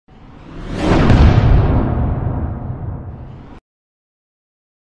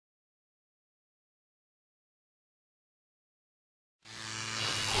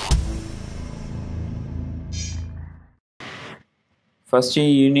First,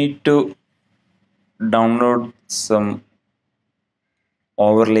 you need to download some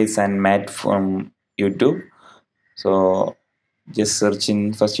overlays and mat from YouTube. So just search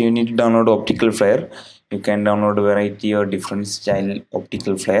in. First, you need to download optical flare. You can download a variety or different style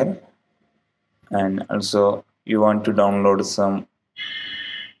optical flare, and also you want to download some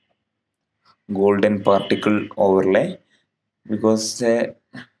golden particle overlay because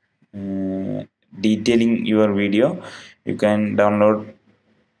detailing your video, you can download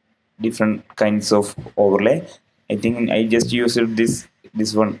different kinds of overlay. I think I just used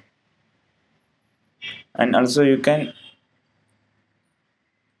this one, and also you can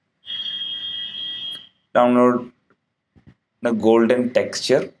download the golden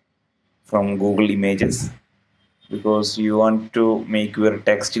texture from Google Images because you want to make your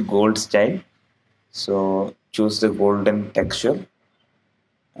text gold style. So choose the golden texture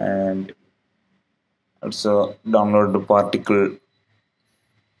and also download the particle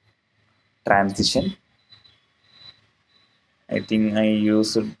transition. I think I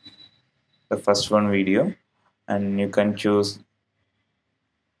used the first one video, and you can choose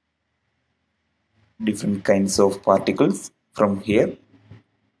different kinds of particles from here.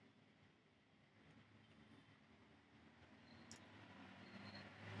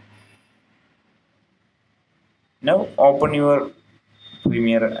 Now open your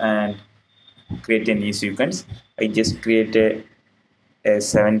Premiere and create a new sequence. I just create a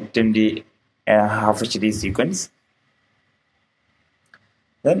 720 half HD sequence.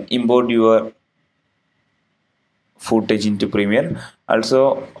 Then import your footage into Premiere.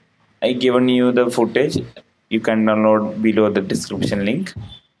 Also, I given you the footage. You can download below the description link.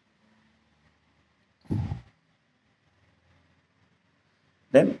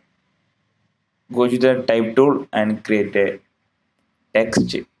 Then go to the type tool and create a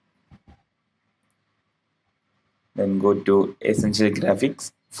text. Then go to essential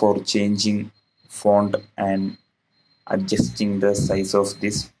graphics for changing font and adjusting the size of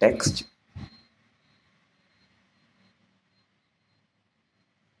this text.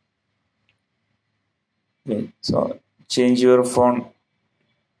 Okay, so change your font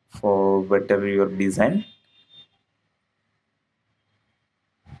for better your design.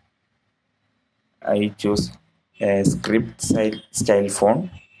 I choose a script style font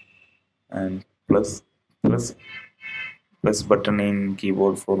and plus button in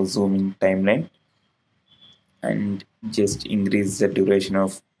keyboard for zooming timeline, and just increase the duration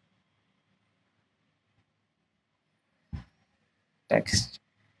of text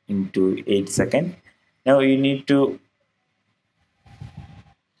into 8 seconds. Now you need to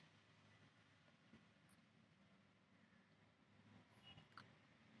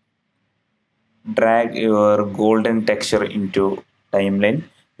drag your golden texture into timeline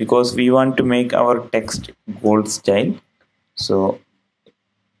because we want to make our text gold style. So,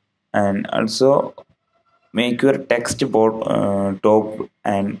 and also make your text top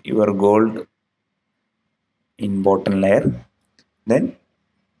and your gold in bottom layer. Then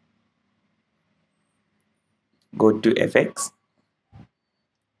go to effects,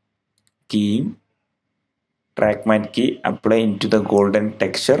 key, track matte key, apply into the golden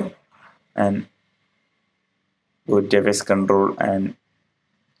texture, and go to effects control and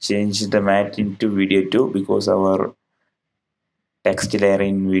change the matte into video 2 because our text layer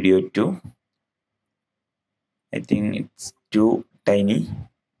in video 2, I think it's too tiny.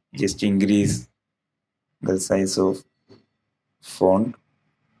 Just increase the size of font.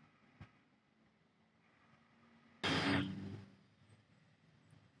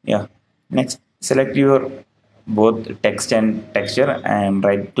 Yeah, next select your both text and texture and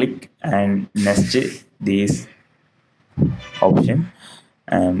right click and nest this option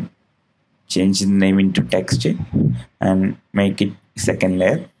and change the name into text and make it second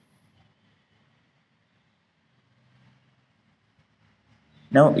layer.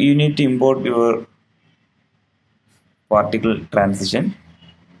 Now you need to import your particle transition.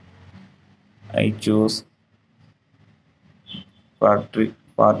 I choose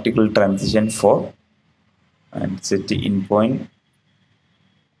particle transition 4 and set the in point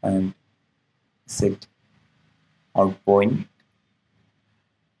and set out point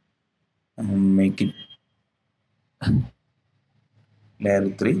and make it layer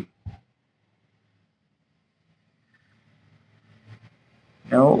 3.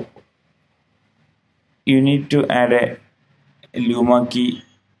 Now you need to add a luma key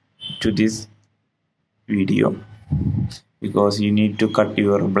to this video because you need to cut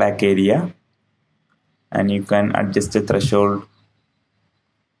your black area, and you can adjust the threshold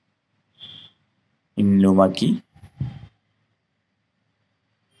in luma key.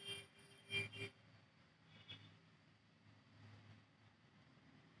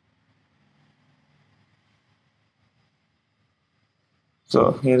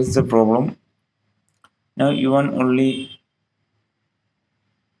 So here is the problem. Now you want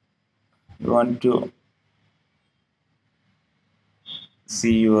to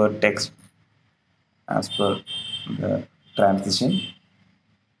see your text as per the transition.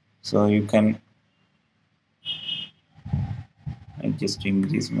 So you can just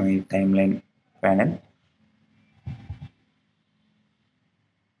increase my timeline panel.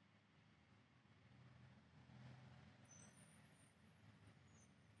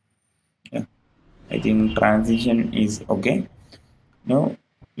 Yeah, I think transition is okay. Now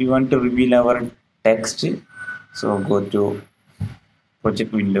we want to reveal our text. So go to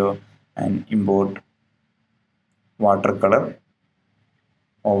project window and import watercolor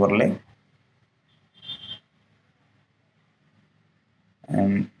overlay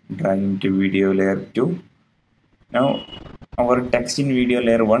and drag into video layer 2. Now our text in video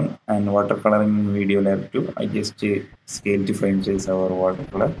layer 1 and watercolor in video layer 2. I just scale to frame size our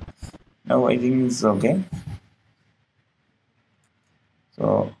watercolor. Now I think it's okay.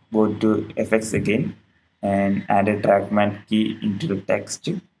 So go to effects again and add a trackman key into the text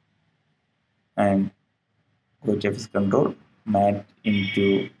and go to effects control matte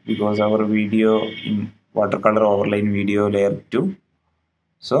into, because our video in watercolor overlay in video layer 2.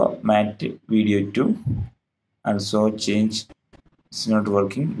 So matte video 2. Also change, it's not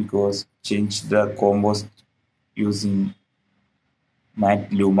working because change the combos using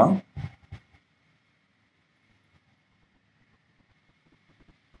matte luma.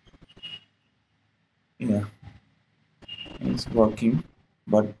 Yeah, it's working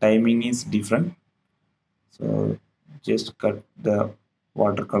but timing is different. So just cut the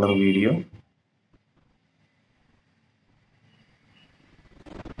watercolor video.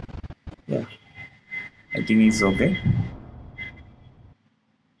 Yeah, I think it's okay.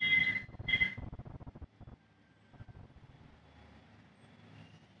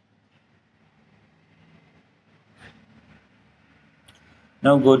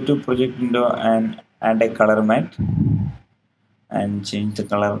 Now go to project window and add a color matte and change the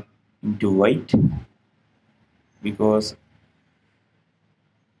color into white, because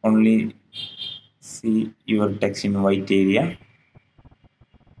only see your text in white area.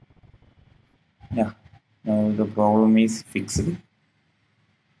 Yeah, now the problem is fixed.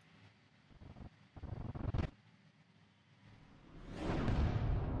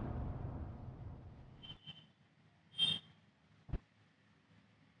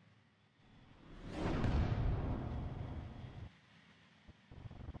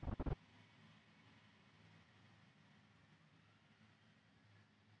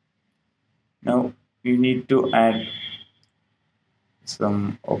 Now you need to add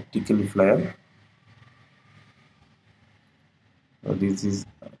some optical flare. So this is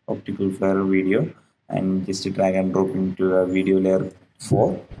optical flare video and just drag and drop into the video layer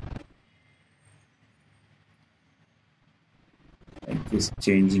 4. Like this,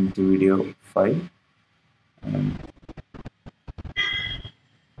 changing to video 5 and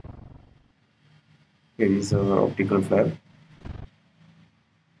here is our optical flare.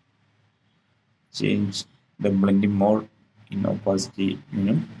 Change the blending mode in opacity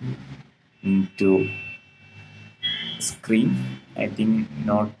minimum into screen. I think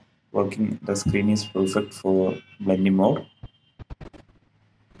not working. The screen is perfect for blending mode.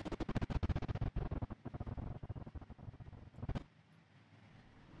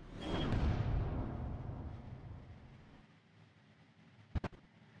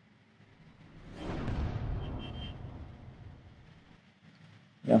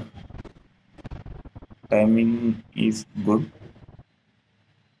 Yeah, timing is good.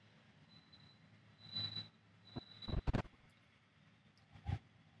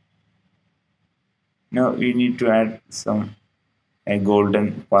 Now we need to add some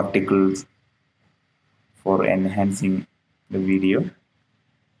golden particles for enhancing the video.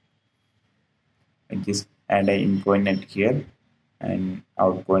 I just add an in point net here and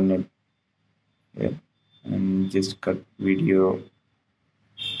out point net here and just cut video,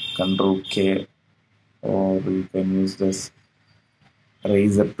 control K, or you can use this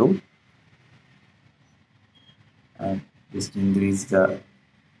razor tool and just increase the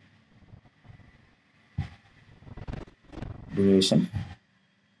duration.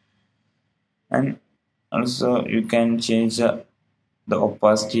 And also you can change the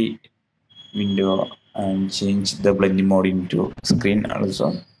opacity window and change the blending mode into screen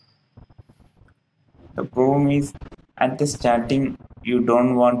also. The problem is at the starting you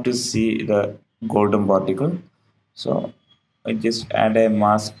don't want to see the golden particle, so I just add a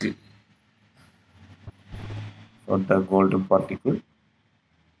mask for the golden particle.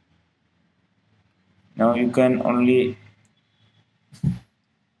 Now you can only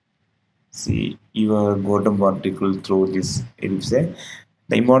See your bottom particle through this ellipse. The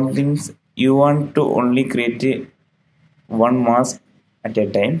important things, you want to only create one mask at a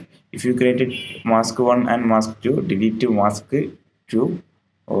time. If you created mask 1 and mask 2, delete mask 2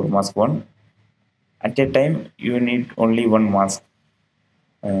 or mask 1. At a time, you need only one mask.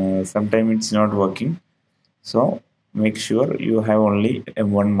 Sometimes it's not working. So make sure you have only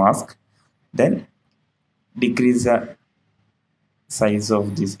one mask. Then decrease the size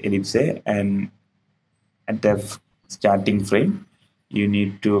of this ellipse, and at the starting frame, you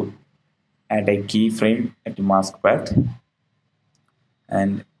need to add a keyframe at the mask path,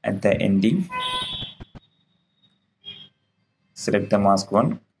 and at the ending, select the mask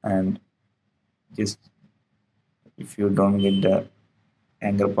 1, and just, if you don't get the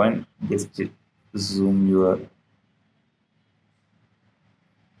anchor point, just zoom your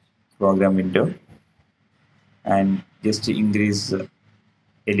program window and just increase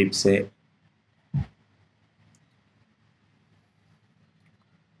ellipse,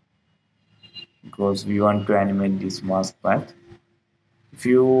 because we want to animate this mask path. If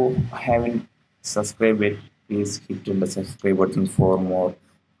you haven't subscribed yet, please hit the subscribe button for more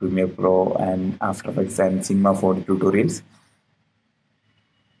Premiere Pro and After Effects and Cinema 4D tutorials.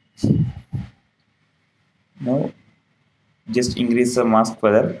 Now just increase the mask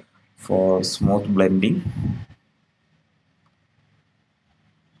feather for smooth blending.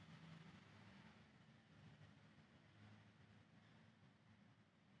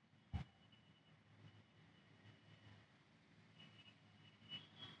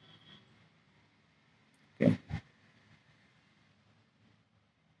 Okay.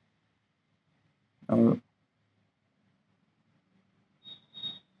 Now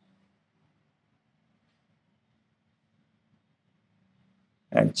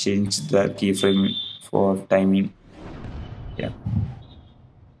and change the keyframe for timing. Yeah,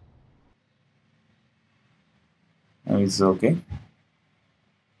 now it's okay.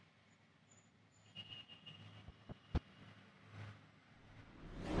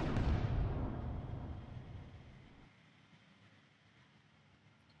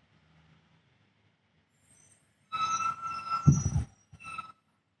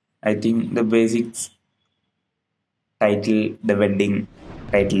 I think the basics title, the wedding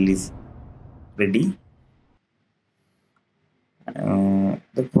title is ready.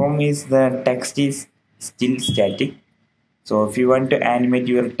 The problem is the text is still static. So if you want to animate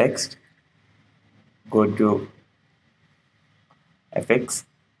your text, go to effects,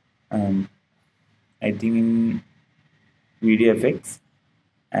 and I think in video effects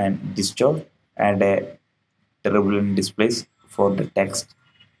and distort, add a turbulent displays for the text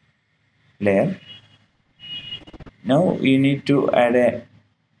layer. Now you need to add a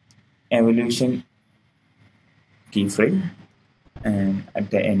evolution keyframe, and at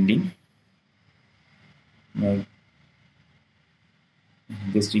the ending, like,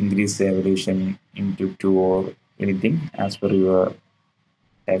 just increase the evolution into 2 or anything as per your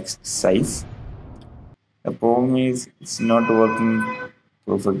text size. The problem is it's not working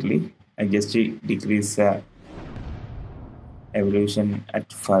perfectly. I just decrease the evolution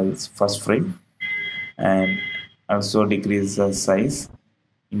at first frame, and also decrease the size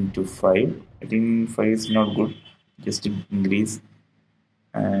into 5. I think 5 is not good. Just increase,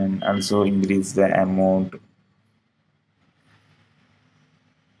 and also increase the amount.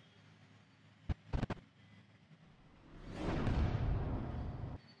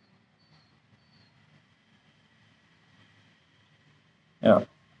 Yeah.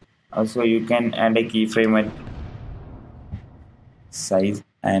 Also, you can add a keyframe at size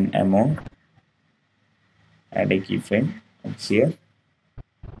and amount. Add a keyframe here.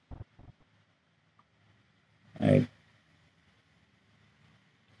 Right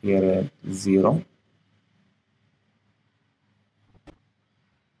here at 0.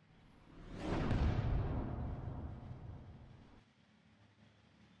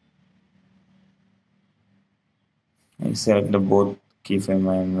 I select the both keyframe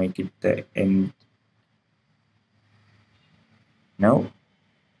and make it the end. Now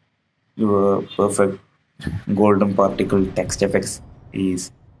your perfect golden particle text effects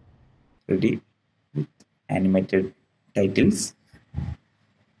is ready with animated titles.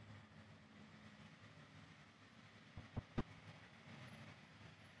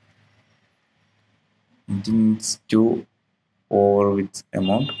 I think it's 2 over with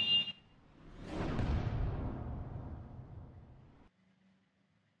amount.